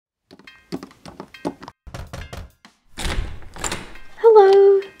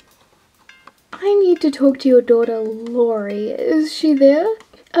need to talk to your daughter, Lori. Is she there?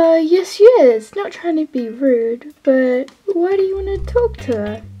 Yes she is. Not trying to be rude, but why do you want to talk to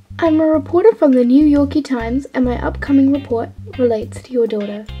her? I'm a reporter from the New Yorkie Times, and my upcoming report relates to your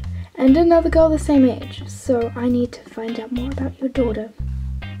daughter. And another girl the same age, so I need to find out more about your daughter.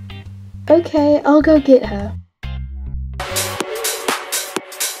 Okay, I'll go get her.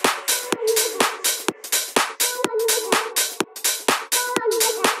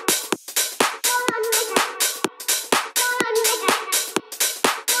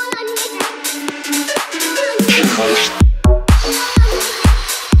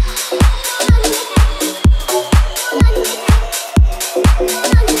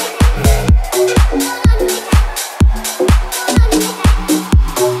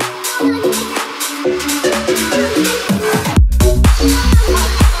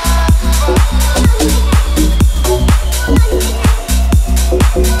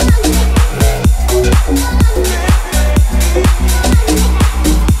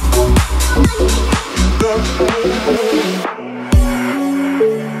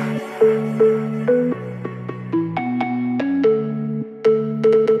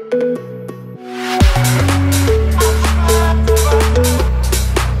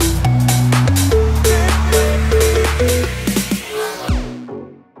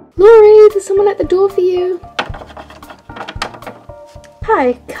 Lori, there's someone at the door for you.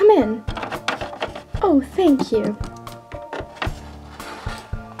 Hi, come in. Oh, thank you.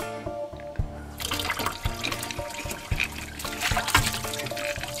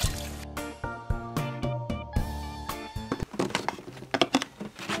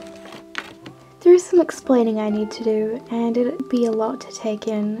 There's some explaining I need to do, and it'd be a lot to take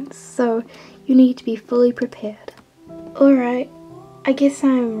in, so you need to be fully prepared. Alright, I guess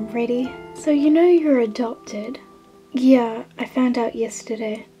I'm ready. So you know you're adopted? Yeah, I found out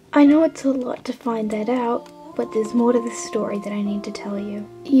yesterday. I know it's a lot to find that out, but there's more to the story that I need to tell you.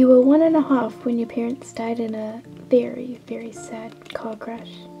 You were 1.5 when your parents died in a very, very sad car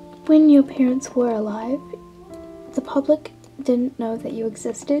crash. When your parents were alive, the public didn't know that you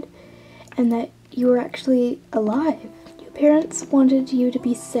existed and that you were actually alive. Your parents wanted you to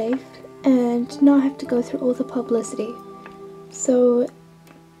be safe and not have to go through all the publicity. So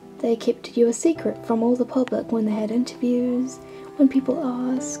they kept you a secret from all the public when they had interviews, when people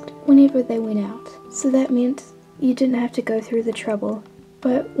asked, whenever they went out. So that meant you didn't have to go through the trouble.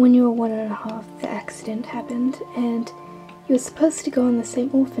 But when you were 1.5, the accident happened and you were supposed to go in the same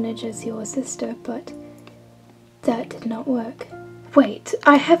orphanage as your sister, but that did not work. Wait,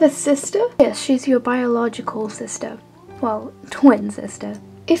 I have a sister? Yes, she's your biological sister. Well, twin sister.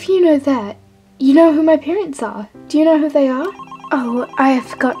 If you know that, you know who my parents are. Do you know who they are? Oh, I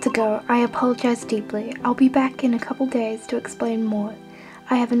have got to go. I apologize deeply. I'll be back in a couple days to explain more.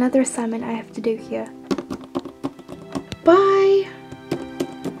 I have another assignment I have to do here. Bye!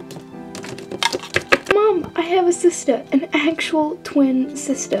 Mom, I have a sister. An actual twin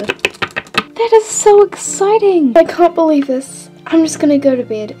sister. That is so exciting! I can't believe this. I'm just gonna go to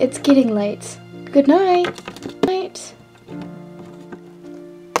bed. It's getting late. Good night. Night.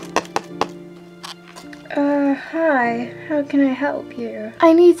 Hi. How can I help you?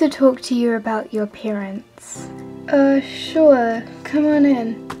 I need to talk to you about your parents. Sure. Come on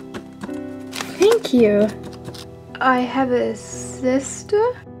in. Thank you. I have a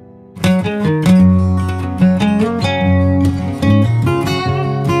sister?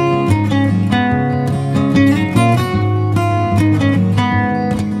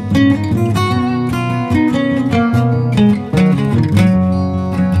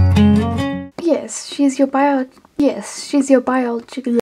 Yes, she's your biological